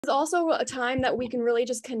It's also a time that we can really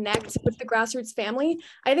just connect with the Grassroots family.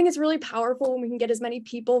 I think it's really powerful when we can get as many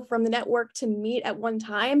people from the network to meet at one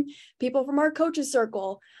time, people from our coaches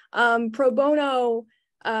circle, pro bono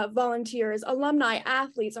volunteers, alumni,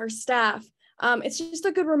 athletes, our staff. It's just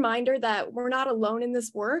a good reminder that we're not alone in this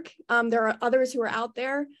work. There are others who are out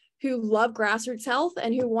there who love grassroots health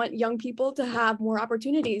and who want young people to have more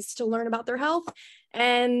opportunities to learn about their health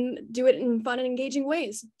and do it in fun and engaging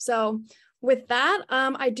ways. So with that,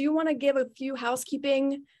 I do want to give a few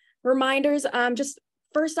housekeeping reminders. Just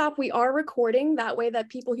first off, we are recording that way that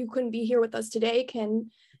people who couldn't be here with us today can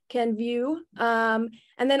view. And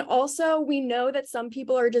then also we know that some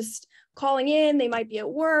people are just calling in, they might be at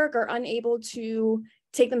work or unable to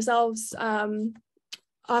take themselves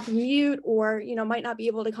off mute, or might not be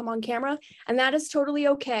able to come on camera, and that is totally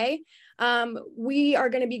okay. We are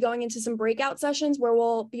going to be going into some breakout sessions where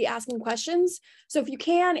we'll be asking questions. So if you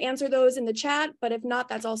can, answer those in the chat, but if not,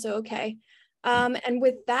 that's also okay. And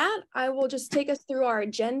with that, I will just take us through our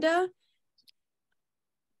agenda.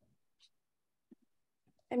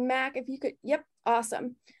 And Mac, if you could, yep,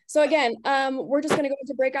 awesome. So again, we're just going to go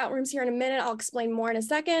into breakout rooms here in a minute. I'll explain more in a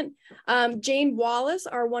second. Jane Wallace,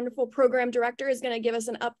 our wonderful program director, is going to give us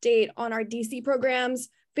an update on our DC programs,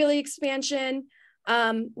 Philly expansion.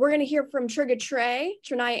 We're going to hear from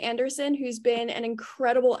Trinaya Anderson, who's been an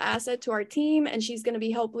incredible asset to our team, and she's going to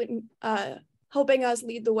be helping us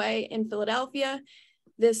lead the way in Philadelphia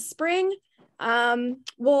this spring.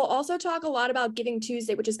 We'll also talk a lot about Giving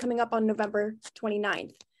Tuesday, which is coming up on November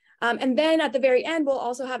 29th. And then at the very end, we'll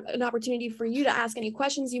also have an opportunity for you to ask any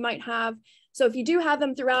questions you might have. So if you do have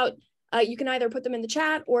them throughout, you can either put them in the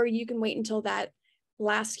chat or you can wait until that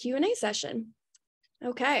last Q&A session.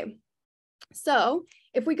 Okay, so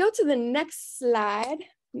if we go to the next slide,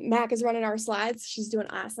 Mac is running our slides. She's doing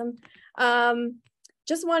awesome.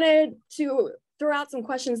 Just wanted to throw out some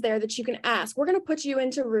questions there that you can ask. We're going to put you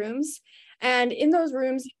into rooms. And in those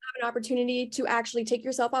rooms, you have an opportunity to actually take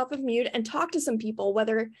yourself off of mute and talk to some people,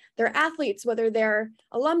 whether they're athletes, whether they're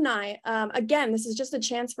alumni. Again, this is just a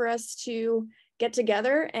chance for us to get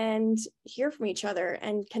together and hear from each other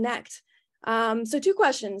and connect. So 2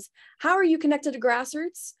 questions. How are you connected to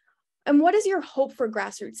Grassroots? And what is your hope for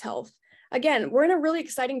Grassroots health? Again, we're in a really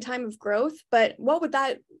exciting time of growth, but what would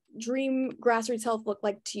that dream Grassroots health look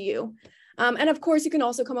like to you? And of course, you can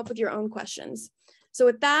also come up with your own questions. So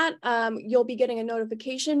with that, you'll be getting a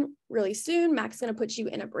notification really soon. Mac's going to put you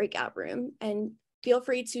in a breakout room, and feel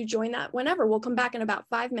free to join that whenever. We'll come back in about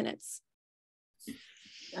 5 minutes.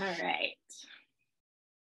 All right.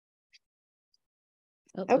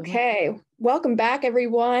 Okay, welcome back,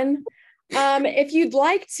 everyone. If you'd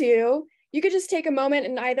like to, you could just take a moment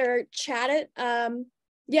and either chat it.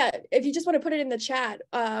 Yeah, if you just want to put it in the chat,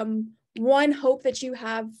 one hope that you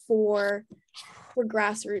have for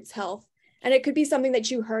Grassroots health. And it could be something that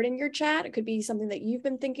you heard in your chat. It could be something that you've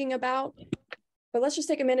been thinking about. But let's just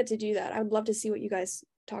take a minute to do that. I would love to see what you guys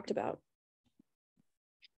talked about.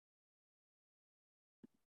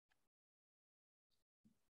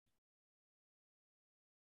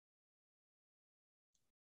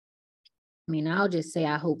 I mean, I'll just say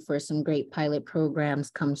I hope for some great pilot programs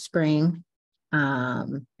come spring.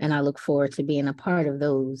 And I look forward to being a part of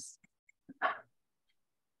those.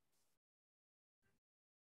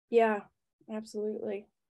 Yeah. Absolutely.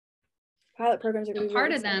 Pilot programs are going to be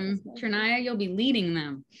part of them. Trinaya, you'll be leading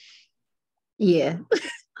them. Yeah,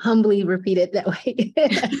 humbly repeat it that way.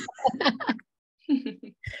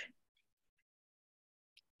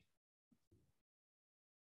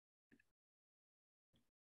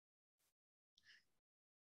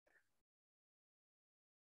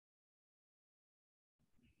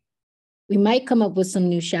 We might come up with some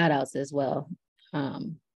new shout outs as well. So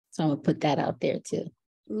I'm gonna put that out there too.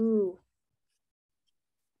 Ooh.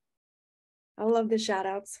 I love the shout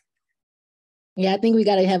outs. Yeah, I think we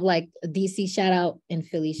got to have like a DC shout out and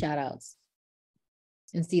Philly shout outs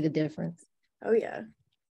and see the difference. Oh, yeah.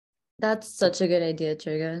 That's such a good idea,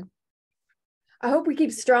 Triga. I hope we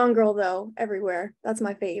keep Strong Girl, though, everywhere. That's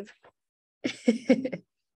my fave.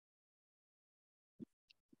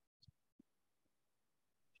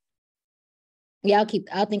 Yeah,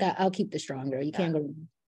 I'll keep the Strong Girl. You can't go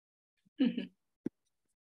wrong.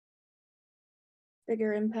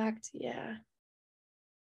 Bigger impact, yeah.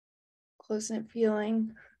 Close-knit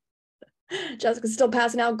feeling. Jessica's still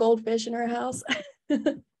passing out goldfish in her house.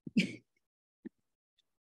 All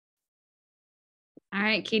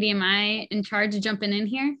right, Katie, am I in charge of jumping in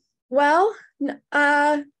here? Well,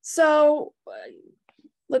 so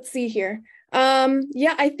let's see here.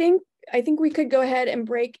 Yeah, I think we could go ahead and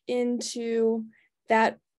break into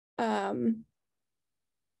that.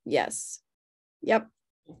 Yes. Yep.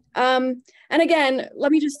 And again,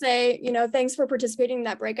 let me just say, you know, thanks for participating in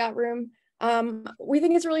that breakout room. We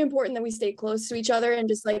think it's really important that we stay close to each other and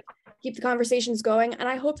just like keep the conversations going. And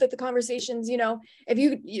I hope that the conversations, you know, if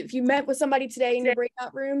you met with somebody today in your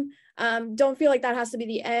breakout room, don't feel like that has to be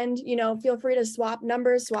the end. You know, feel free to swap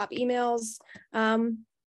numbers, swap emails.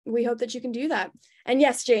 We hope that you can do that. And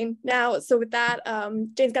yes, Jane, now, so with that,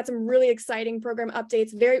 Jane's got some really exciting program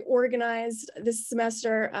updates, very organized this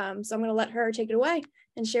semester. So I'm going to let her take it away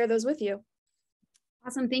and share those with you.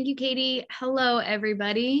 Awesome. Thank you, Katie. Hello,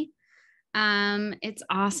 everybody. It's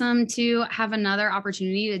awesome to have another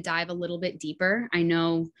opportunity to dive a little bit deeper. I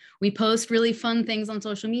know we post really fun things on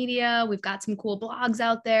social media. We've got some cool blogs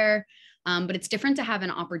out there, but it's different to have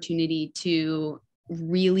an opportunity to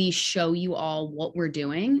really show you all what we're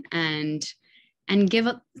doing and give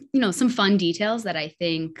some fun details that I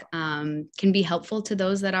think can be helpful to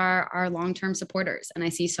those that are our long-term supporters. And I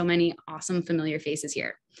see so many awesome familiar faces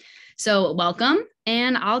here. So welcome,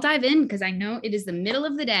 and I'll dive in because I know it is the middle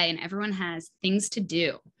of the day and everyone has things to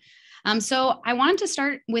do. So I wanted to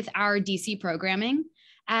start with our DC programming.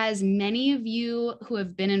 As many of you who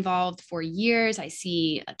have been involved for years, I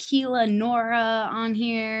see Akila, Nora on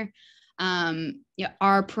here.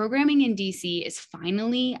 Our programming in DC is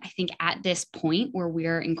finally, I think, at this point where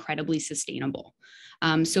we're incredibly sustainable.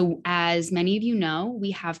 So as many of you know,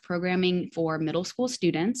 we have programming for middle school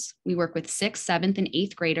students. We work with 6th, 7th, and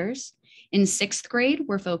 8th graders. In 6th grade,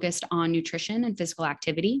 we're focused on nutrition and physical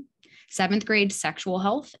activity, 7th grade, sexual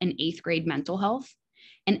health, and 8th grade, mental health.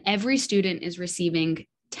 And every student is receiving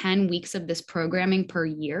 10 weeks of this programming per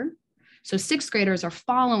year. So 6th graders are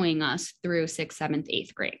following us through 6th, 7th,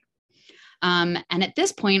 8th grade. And at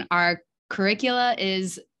this point, our curricula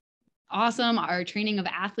is awesome. Our training of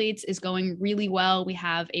athletes is going really well. We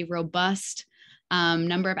have a robust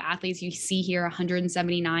number of athletes. You see here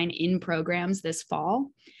 179 in programs this fall.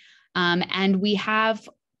 And we have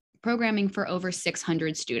programming for over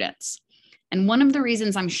 600 students. And one of the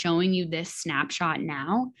reasons I'm showing you this snapshot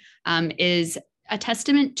now is a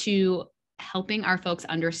testament to helping our folks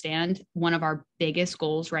understand one of our biggest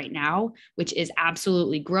goals right now, which is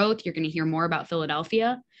absolutely growth. You're going to hear more about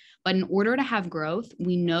Philadelphia. But in order to have growth,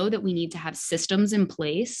 we know that we need to have systems in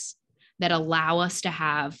place that allow us to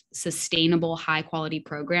have sustainable, high quality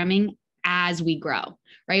programming as we grow,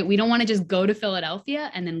 right? We don't want to just go to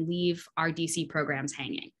Philadelphia and then leave our DC programs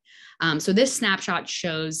hanging. So this snapshot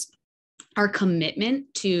shows our commitment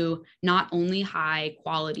to not only high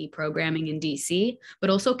quality programming in DC, but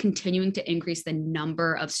also continuing to increase the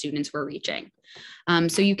number of students we're reaching.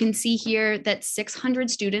 So you can see here that 600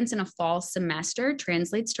 students in a fall semester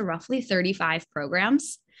translates to roughly 35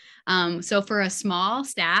 programs. So for a small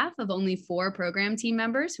staff of only 4 program team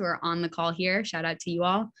members who are on the call here, shout out to you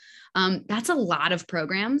all, that's a lot of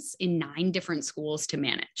programs in 9 different schools to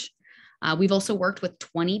manage. We've also worked with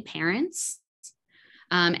 20 parents.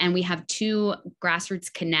 And we have 2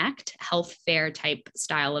 Grassroots Connect health fair type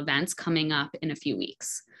style events coming up in a few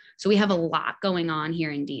weeks. So we have a lot going on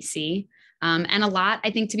here in DC and a lot,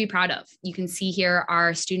 I think, to be proud of. You can see here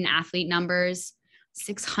our student athlete numbers,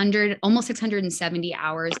 600, almost 670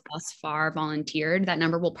 hours thus far volunteered. That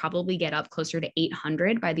number will probably get up closer to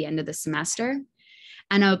 800 by the end of the semester.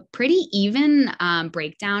 And a pretty even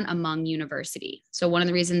breakdown among university. So one of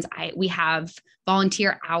the reasons we have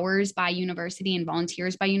volunteer hours by university and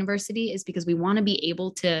volunteers by university is because we want to be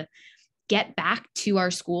able to get back to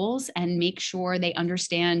our schools and make sure they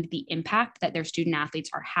understand the impact that their student athletes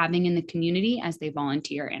are having in the community as they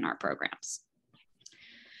volunteer in our programs.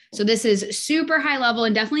 So this is super high level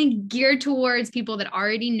and definitely geared towards people that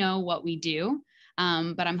already know what we do.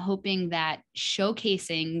 But I'm hoping that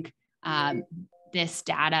showcasing this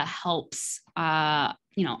data helps, our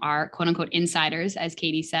quote unquote insiders, as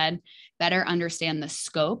Katie said, better understand the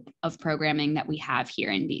scope of programming that we have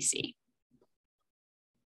here in DC.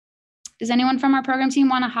 Does anyone from our program team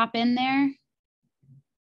want to hop in there?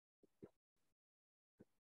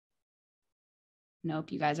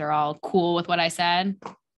 Nope, you guys are all cool with what I said.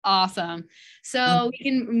 Awesome. So we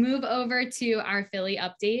can move over to our Philly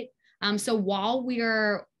update. So while we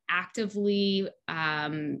are actively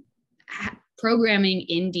programming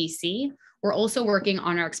in DC, we're also working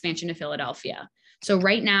on our expansion to Philadelphia. So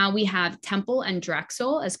right now we have Temple and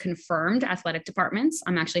Drexel as confirmed athletic departments.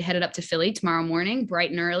 I'm actually headed up to Philly tomorrow morning,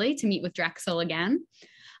 bright and early, to meet with Drexel again.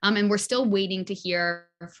 And we're still waiting to hear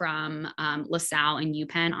from LaSalle and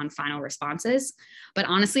UPenn on final responses. But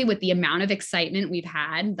honestly, with the amount of excitement we've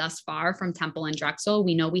had thus far from Temple and Drexel,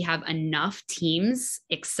 we know we have enough teams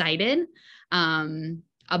excited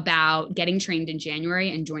about getting trained in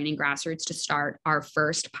January and joining Grassroots to start our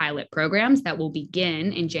first pilot programs that will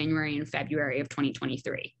begin in January and February of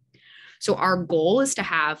 2023. So our goal is to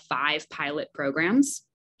have 5 pilot programs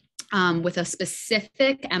with a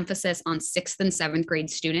specific emphasis on 6th and 7th grade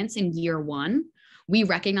students in year 1. We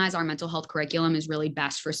recognize our mental health curriculum is really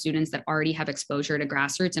best for students that already have exposure to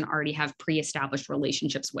Grassroots and already have pre-established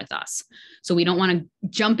relationships with us. So we don't want to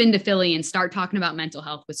jump into Philly and start talking about mental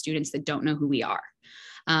health with students that don't know who we are.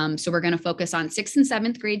 So we're going to focus on 6th and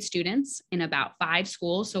 7th grade students in about 5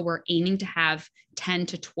 schools. So we're aiming to have 10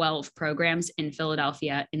 to 12 programs in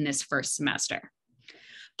Philadelphia in this first semester.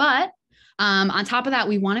 But on top of that,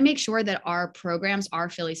 we want to make sure that our programs are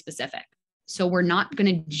Philly specific. So we're not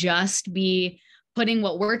going to just be putting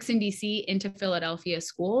what works in DC into Philadelphia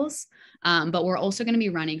schools, but we're also going to be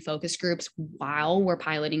running focus groups while we're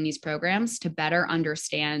piloting these programs to better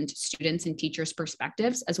understand students and teachers'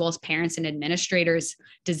 perspectives, as well as parents and administrators'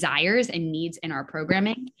 desires and needs in our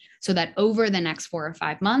programming, so that over the next 4 or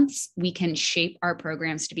 5 months, we can shape our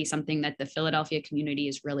programs to be something that the Philadelphia community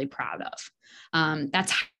is really proud of.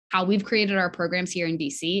 That's how we've created our programs here in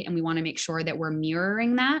DC, and we want to make sure that we're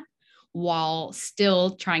mirroring that while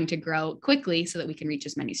still trying to grow quickly so that we can reach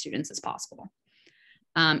as many students as possible.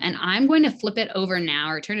 And I'm going to flip it over now,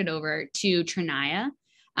 or turn it over to Trinaya,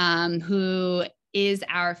 who is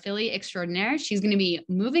our Philly extraordinaire. She's going to be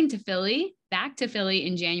moving to Philly, back to Philly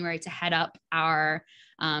in January to head up our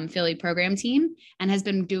Philly program team, and has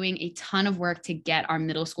been doing a ton of work to get our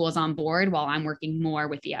middle schools on board while I'm working more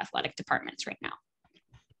with the athletic departments right now.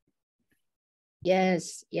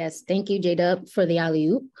 Yes. Thank you, J-Dub, for the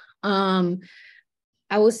alley-oop.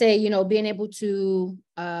 I would say, being able to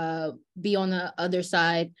be on the other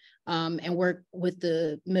side and work with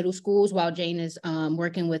the middle schools while Jane is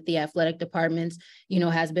working with the athletic departments,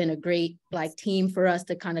 has been a great team for us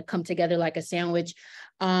to kind of come together like a sandwich.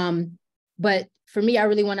 But for me, I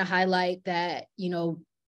really want to highlight that,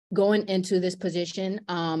 going into this position,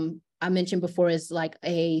 I mentioned before, is like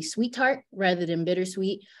a sweet tart rather than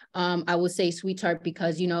bittersweet. I would say sweet tart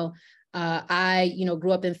because, I,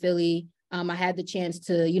 grew up in Philly. I had the chance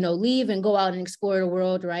to, leave and go out and explore the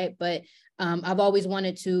world, right? But I've always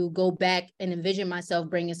wanted to go back and envision myself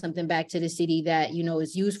bringing something back to the city that,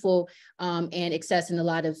 is useful and accessing a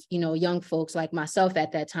lot of, young folks like myself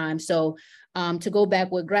at that time. So to go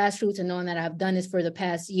back with Grassroots and knowing that I've done this for the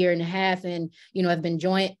past year and a half and, have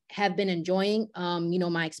been enjoying,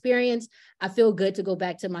 my experience, I feel good to go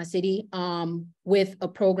back to my city with a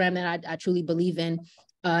program that I truly believe in.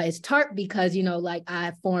 It's tart because,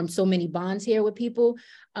 I formed so many bonds here with people.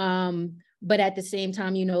 But at the same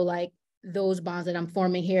time, those bonds that I'm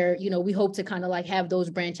forming here, we hope to kind of have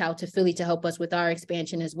those branch out to Philly to help us with our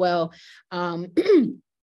expansion as well. And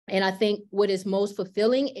I think what is most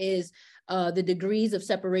fulfilling is the degrees of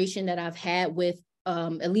separation that I've had with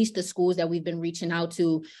at least the schools that we've been reaching out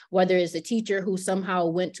to, whether it's a teacher who somehow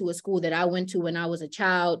went to a school that I went to when I was a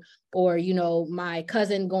child, or, my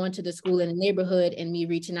cousin going to the school in the neighborhood and me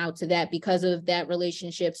reaching out to that because of that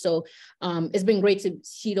relationship. So it's been great to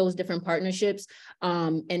see those different partnerships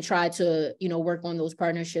and try to, work on those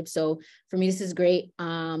partnerships. So for me, this is great.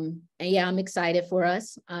 And yeah, I'm excited for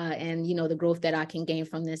us and, the growth that I can gain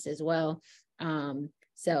from this as well.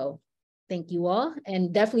 So thank you all,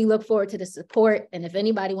 and definitely look forward to the support. And if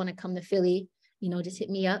anybody want to come to Philly, just hit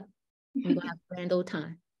me up. We're gonna have a grand old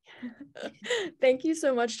time. Thank you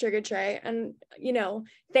so much, Trigger Trey. And,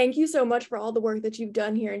 thank you so much for all the work that you've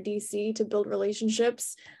done here in DC to build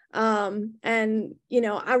relationships. And,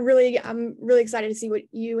 I'm really excited to see what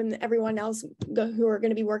you and everyone else who are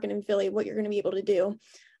going to be working in Philly, what you're going to be able to do.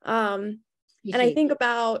 And I think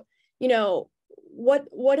about,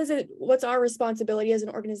 what's our responsibility as an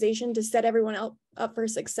organization to set everyone up for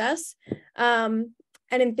success.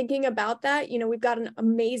 And in thinking about that, we've got an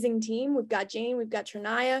amazing team. We've got Jane, we've got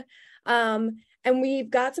Trinaya, and we've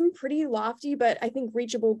got some pretty lofty, but I think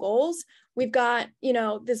reachable goals. We've got,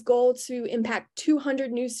 this goal to impact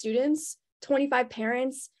 200 new students, 25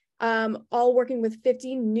 parents, all working with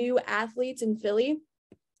 50 new athletes in Philly.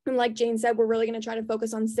 And like Jane said, we're really going to try to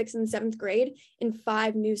focus on 6th and 7th grade in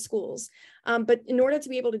 5 new schools. But in order to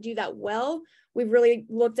be able to do that well, we've really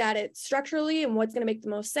looked at it structurally and what's going to make the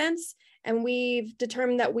most sense. And we've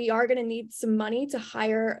determined that we are going to need some money to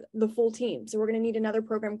hire the full team. So we're going to need another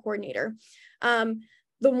program coordinator. The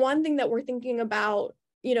one thing that we're thinking about,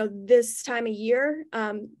 this time of year,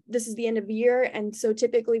 this is the end of the year. And so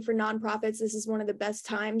typically for nonprofits, this is one of the best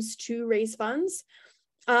times to raise funds.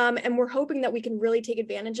 And we're hoping that we can really take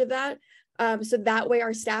advantage of that So that way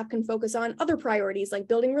our staff can focus on other priorities like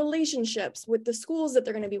building relationships with the schools that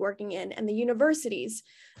they're going to be working in and the universities.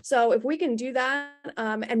 So if we can do that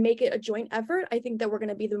and make it a joint effort, I think that we're going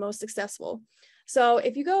to be the most successful. So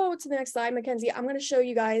if you go to the next slide, Mackenzie, I'm going to show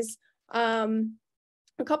you guys a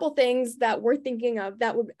couple things that we're thinking of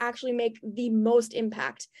that would actually make the most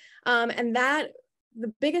impact. And that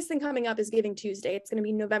the biggest thing coming up is Giving Tuesday. It's going to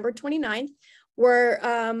be November 29th, where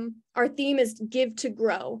our theme is Give to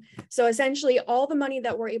Grow. So essentially all the money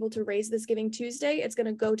that we're able to raise this Giving Tuesday, it's going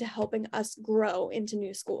to go to helping us grow into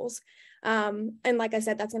new schools. And like I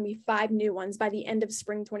said, that's going to be 5 new ones by the end of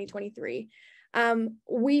spring 2023.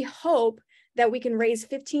 We hope that we can raise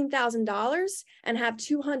 $15,000 and have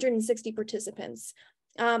 260 participants.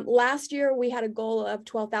 Last year, we had a goal of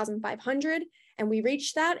 12,500 and we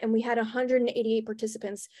reached that and we had 188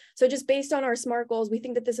 participants. So just based on our SMART goals, we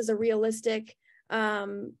think that this is a realistic,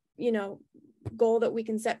 goal that we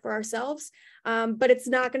can set for ourselves, but it's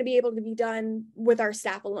not going to be able to be done with our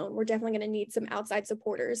staff alone. We're definitely going to need some outside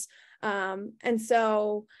supporters. And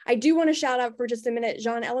so I do want to shout out for just a minute,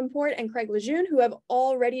 Jean Ellenport and Craig Lejeune, who have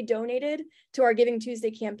already donated to our Giving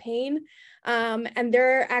Tuesday campaign. And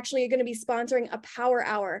they're actually going to be sponsoring a power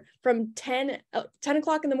hour from 10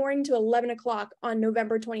 o'clock in the morning to 11 o'clock on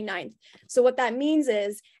November 29th. So what that means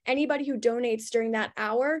is anybody who donates during that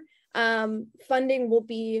hour, funding will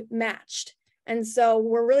be matched. And so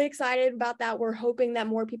we're really excited about that. We're hoping that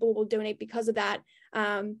more people will donate because of that.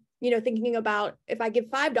 Thinking about if I give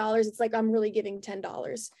 $5, it's like I'm really giving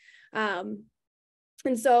 $10.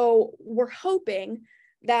 And so we're hoping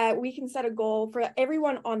that we can set a goal for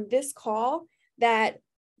everyone on this call that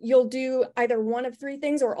you'll do either one of 3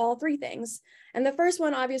 things or all 3 things. And the first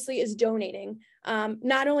one obviously is donating.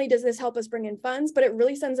 Not only does this help us bring in funds, but it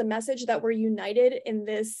really sends a message that we're united in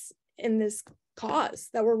this cause,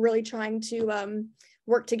 that we're really trying to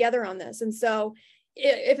work together on this. And so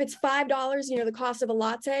if it's $5, the cost of a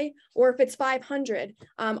latte, or if it's 500,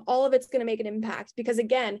 all of it's going to make an impact, because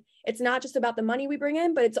again, it's not just about the money we bring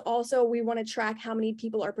in, but it's also, we want to track how many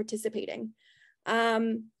people are participating.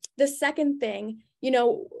 The second thing,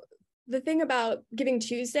 the thing about Giving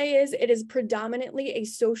Tuesday is it is predominantly a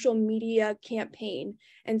social media campaign.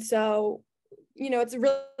 And so, it's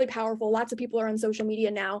really powerful. Lots of people are on social media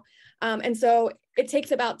now. And so it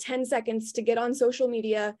takes about 10 seconds to get on social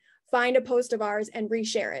media, find a post of ours and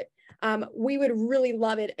reshare it. We would really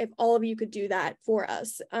love it if all of you could do that for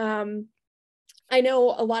us. I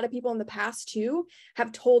know a lot of people in the past too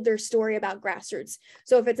have told their story about Grassroots.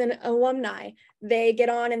 So if it's an alumni, they get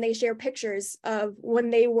on and they share pictures of when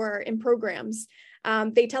they were in programs.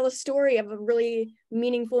 They tell a story of a really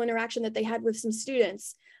meaningful interaction that they had with some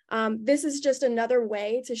students. This is just another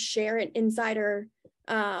way to share an insider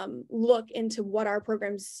look into what our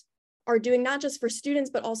programs are doing, not just for students,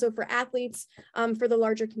 but also for athletes, for the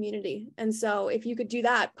larger community. And so if you could do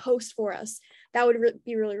that, post for us, that would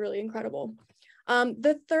be really, really incredible.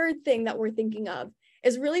 The third thing that we're thinking of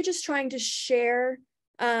is really just trying to share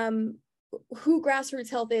who Grassroots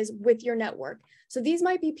Health is with your network. So these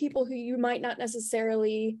might be people who you might not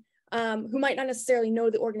necessarily, know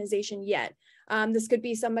the organization yet. This could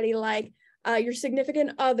be somebody like your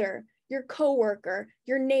significant other, your coworker,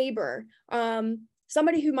 your neighbor,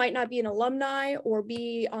 somebody who might not be an alumni or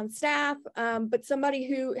be on staff, but somebody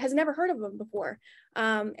who has never heard of them before.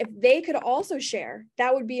 If they could also share,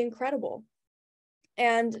 that would be incredible.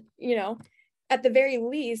 And, at the very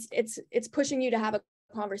least, it's pushing you to have a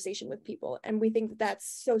conversation with people. And we think that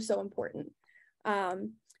that's so, so important.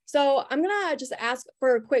 So I'm gonna just ask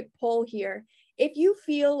for a quick poll here. If you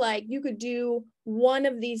feel like you could do one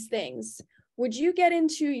of these things, would you get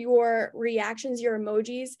into your reactions, your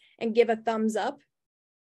emojis, and give a thumbs up?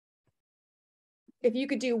 If you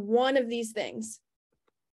could do one of these things.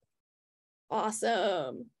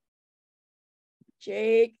 Awesome.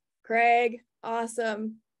 Jake, Craig,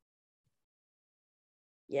 awesome.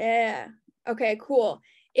 Yeah. Okay, cool.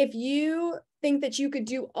 If you think that you could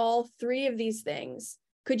do all 3 of these things,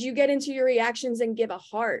 could you get into your reactions and give a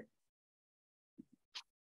heart?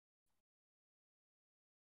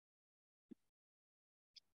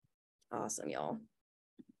 Awesome, y'all.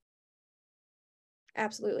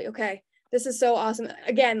 Absolutely. Okay. This is so awesome.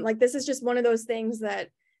 Again, this is just one of those things that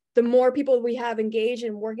the more people we have engaged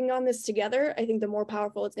in working on this together, I think the more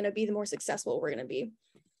powerful it's going to be, the more successful we're going to be.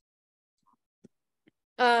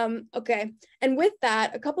 Okay. And with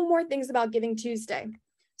that, a couple more things about Giving Tuesday.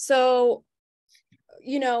 So,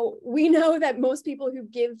 we know that most people who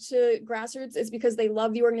give to Grassroots is because they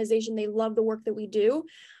love the organization, they love the work that we do.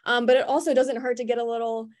 But it also doesn't hurt to get a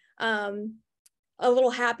little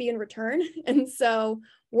happy in return. And so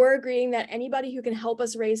we're agreeing that anybody who can help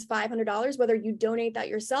us raise $500, whether you donate that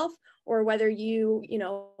yourself or whether you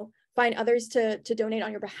find others to donate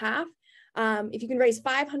on your behalf, if you can raise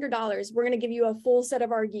 $500, we're going to give you a full set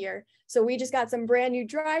of our gear. So we just got some brand new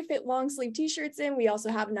dry fit long sleeve t-shirts in. We also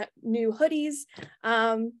have new hoodies.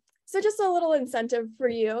 So just a little incentive for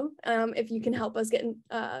you if you can help us get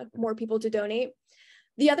more people to donate.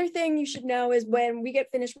 The other thing you should know is when we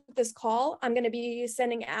get finished with this call, I'm going to be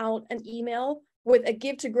sending out an email with a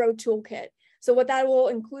Give to Grow toolkit. So what that will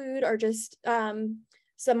include are just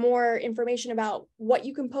some more information about what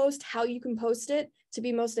you can post, how you can post it to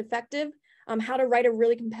be most effective, how to write a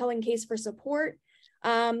really compelling case for support.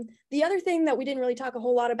 The other thing that we didn't really talk a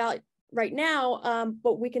whole lot about right now,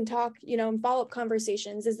 but we can talk, in follow-up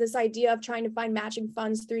conversations, is this idea of trying to find matching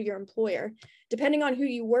funds through your employer. Depending on who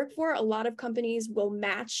you work for, a lot of companies will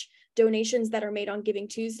match donations that are made on Giving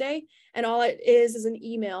Tuesday. And all it is an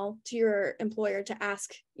email to your employer to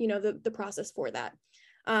ask, the process for that.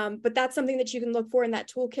 But that's something that you can look for in that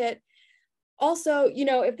toolkit. Also,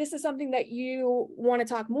 if this is something that you want to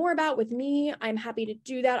talk more about with me, I'm happy to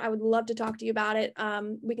do that. I would love to talk to you about it.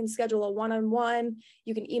 We can schedule a one-on-one.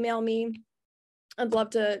 You can email me. I'd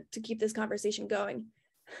love to keep this conversation going.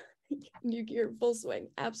 You're full swing.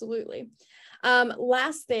 Absolutely.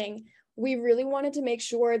 Last thing, we really wanted to make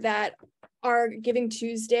sure that our Giving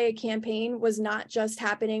Tuesday campaign was not just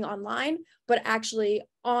happening online, but actually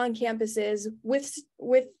on campuses with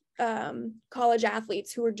college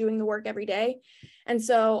athletes who are doing the work every day. And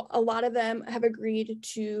so a lot of them have agreed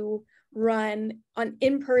to run an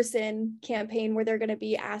in-person campaign where they're going to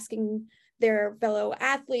be asking their fellow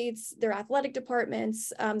athletes, their athletic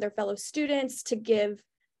departments, their fellow students to give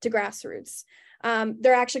to Grassroots.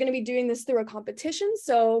 They're actually going to be doing this through a competition.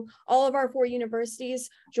 So all of our 4 universities,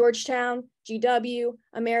 Georgetown, GW,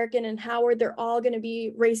 American, and Howard, they're all going to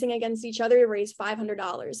be racing against each other to raise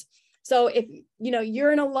 $500. So if you're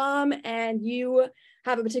an alum and you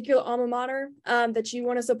have a particular alma mater that you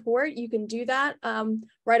want to support, you can do that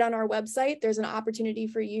right on our website. There's an opportunity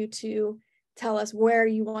for you to tell us where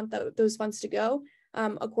you want those funds to go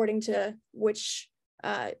according to which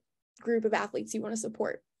group of athletes you want to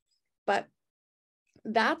support. But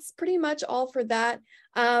that's pretty much all for that.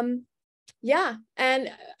 Yeah.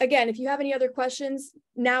 And again, if you have any other questions,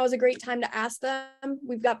 now is a great time to ask them.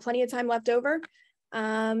 We've got plenty of time left over.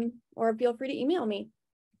 Or feel free to email me.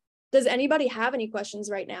 Does anybody have any questions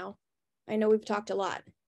right now? I know we've talked a lot.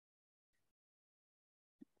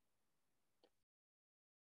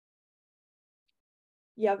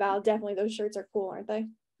 Yeah, Val, definitely those shirts are cool, aren't they?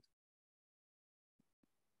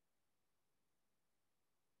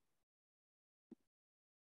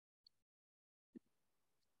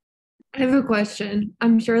 I have a question.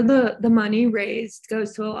 I'm sure the money raised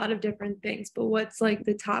goes to a lot of different things, but what's like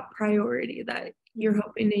the top priority that you're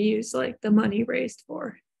hoping to use like the money raised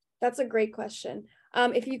for? That's a great question.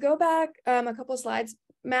 If you go back a couple of slides,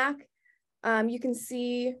 Mac, you can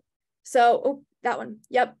see, that one,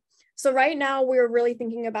 yep. So right now we're really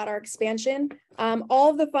thinking about our expansion. All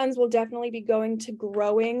of the funds will definitely be going to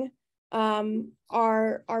growing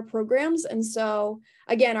our programs. And so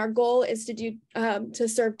again, our goal is to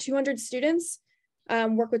serve 200 students,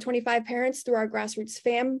 work with 25 parents through our Grassroots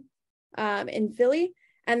fam in Philly,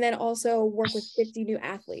 and then also work with 50 new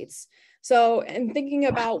athletes. So, and thinking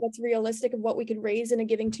about what's realistic of what we could raise in a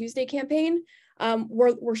Giving Tuesday campaign,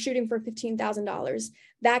 we're shooting for $15,000.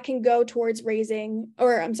 That can go towards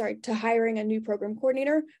to hiring a new program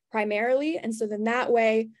coordinator primarily. And so then that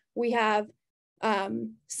way we have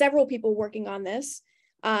several people working on this.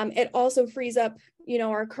 It also frees up,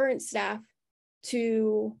 our current staff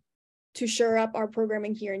to shore up our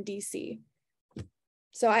programming here in DC.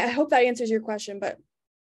 So I hope that answers your question, but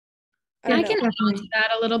I can add on to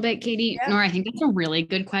that a little bit, Katie. Yeah. Nora, I think that's a really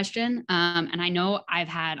good question. And I know I've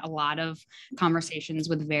had a lot of conversations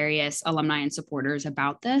with various alumni and supporters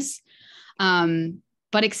about this.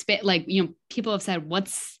 But people have said,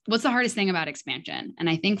 what's the hardest thing about expansion? And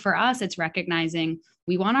I think for us, it's recognizing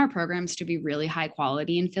we want our programs to be really high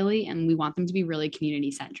quality in Philly, and we want them to be really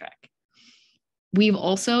community centric. We've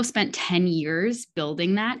also spent 10 years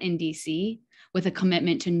building that in DC with a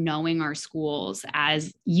commitment to knowing our schools,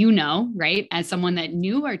 as right? As someone that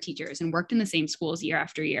knew our teachers and worked in the same schools year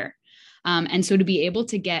after year. And so to be able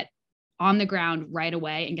to get on the ground right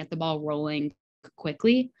away and get the ball rolling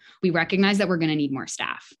quickly, we recognize that we're going to need more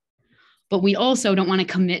staff. But we also don't want to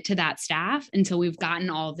commit to that staff until we've gotten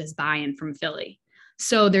all of this buy-in from Philly.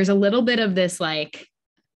 So there's a little bit of this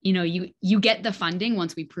you get the funding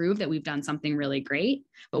once we prove that we've done something really great,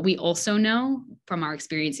 but we also know from our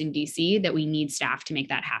experience in DC that we need staff to make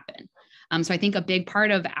that happen. So I think a big part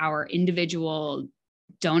of our individual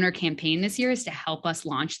donor campaign this year is to help us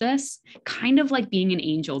launch this, kind of like being an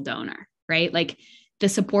angel donor, right? Like the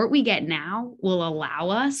support we get now will allow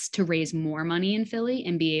us to raise more money in Philly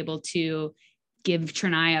and be able to give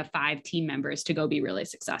Trinaya 5 team members to go be really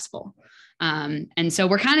successful. And so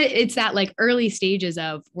we're it's that like early stages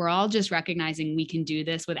of, we're all just recognizing we can do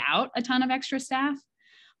this without a ton of extra staff,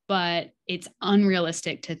 but it's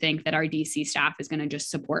unrealistic to think that our DC staff is going to just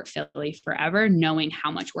support Philly forever, knowing how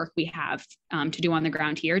much work we have to do on the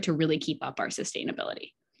ground here to really keep up our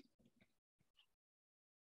sustainability.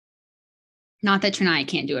 Not that Trinaya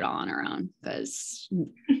can't do it all on her own, because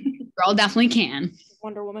girl definitely can.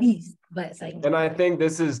 Wonder Woman. But it's like, And I think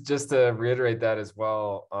this is just to reiterate that as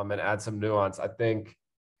well, and add some nuance. I think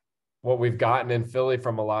what we've gotten in Philly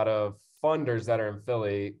from a lot of funders that are in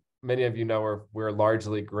Philly, many of you know we're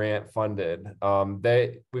largely grant funded.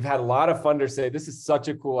 We've had a lot of funders say this is such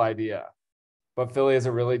a cool idea, but Philly is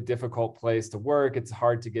a really difficult place to work. It's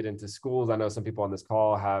hard to get into schools. I know some people on this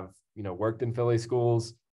call have worked in Philly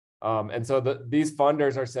schools. And so these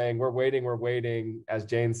funders are saying, we're waiting, as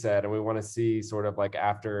Jane said, and we want to see sort of like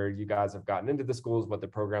after you guys have gotten into the schools, what the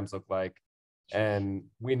programs look like. And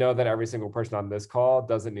we know that every single person on this call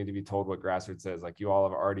doesn't need to be told what Grassroots is. Like, you all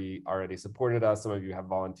have already supported us. Some of you have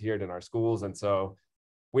volunteered in our schools. And so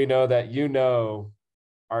we know that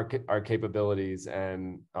our capabilities,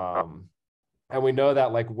 and we know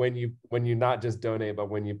that like when you not just donate,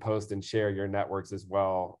 but when you post and share, your networks as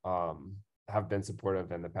well have been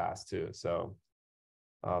supportive in the past too. So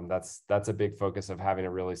that's a big focus of having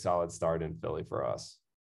a really solid start in Philly for us.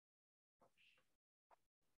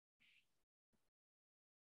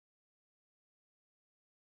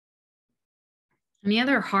 Any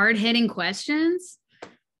other hard-hitting questions?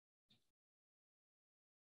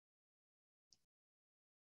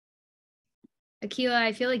 Akila,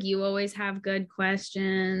 I feel like you always have good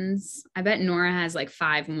questions. I bet Nora has like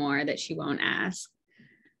 5 more that she won't ask.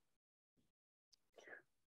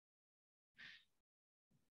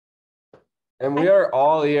 And we are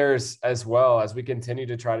all ears as well as we continue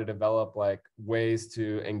to try to develop like ways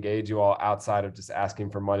to engage you all outside of just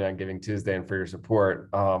asking for money on Giving Tuesday and for your support.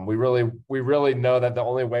 We really know that the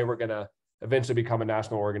only way we're going to eventually become a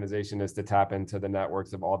national organization is to tap into the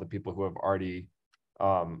networks of all the people who have already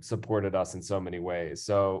supported us in so many ways.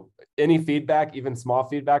 So any feedback, even small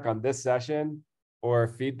feedback on this session, or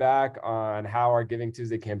feedback on how our Giving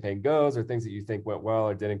Tuesday campaign goes, or things that you think went well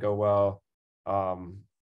or didn't go well,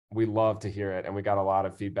 we love to hear it. And we got a lot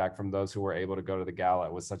of feedback from those who were able to go to the gala.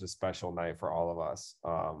 It was such a special night for all of us.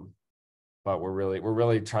 But we're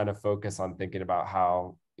really trying to focus on thinking about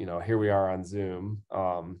how, here we are on Zoom,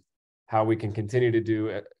 how we can continue to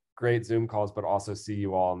do great Zoom calls, but also see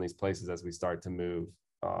you all in these places as we start to move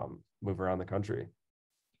around the country.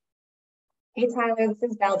 Hey, Tyler,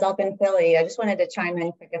 this is Val Delp in Philly. I just wanted to chime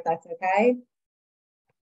in quick, if that's okay.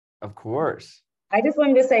 Of course. I just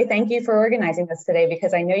wanted to say thank you for organizing this today,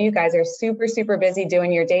 because I know you guys are super, super busy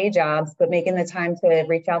doing your day jobs, but making the time to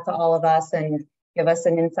reach out to all of us and give us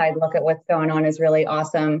an inside look at what's going on is really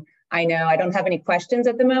awesome. I know I don't have any questions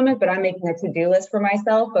at the moment, but I'm making a to-do list for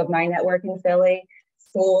myself of my network in Philly,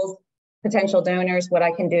 schools, potential donors, what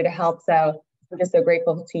I can do to help. So I'm just so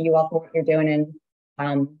grateful to you all for what you're doing,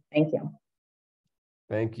 and thank you.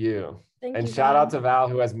 Thank you. And shout out to Val,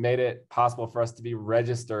 who has made it possible for us to be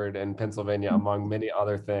registered in Pennsylvania, among many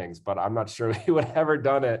other things. But I'm not sure we would have ever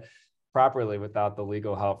done it properly without the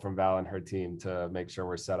legal help from Val and her team to make sure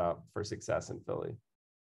we're set up for success in Philly.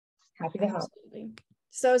 Happy to help. Absolutely.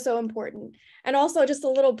 So important. And also, just a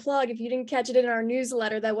little plug, if you didn't catch it in our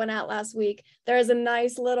newsletter that went out last week, there is a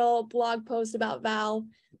nice little blog post about Val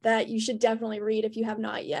that you should definitely read if you have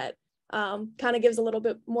not yet. Kind of gives a little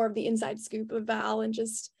bit more of the inside scoop of Val and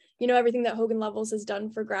just everything that Hogan Levels has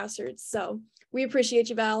done for Grassroots. So we appreciate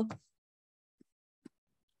you, Val.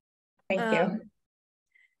 Thank you.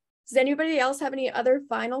 Does anybody else have any other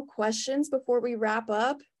final questions before we wrap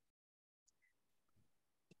up?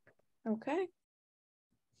 Okay.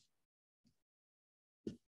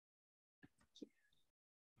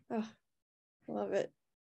 Oh, love it.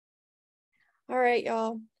 All right,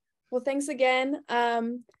 y'all. Well, thanks again.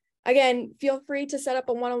 Again, feel free to set up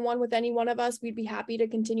a one-on-one with any one of us. We'd be happy to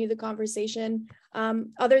continue the conversation.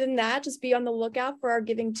 Other than that, just be on the lookout for our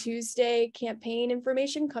Giving Tuesday campaign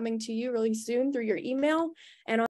information coming to you really soon through your email and on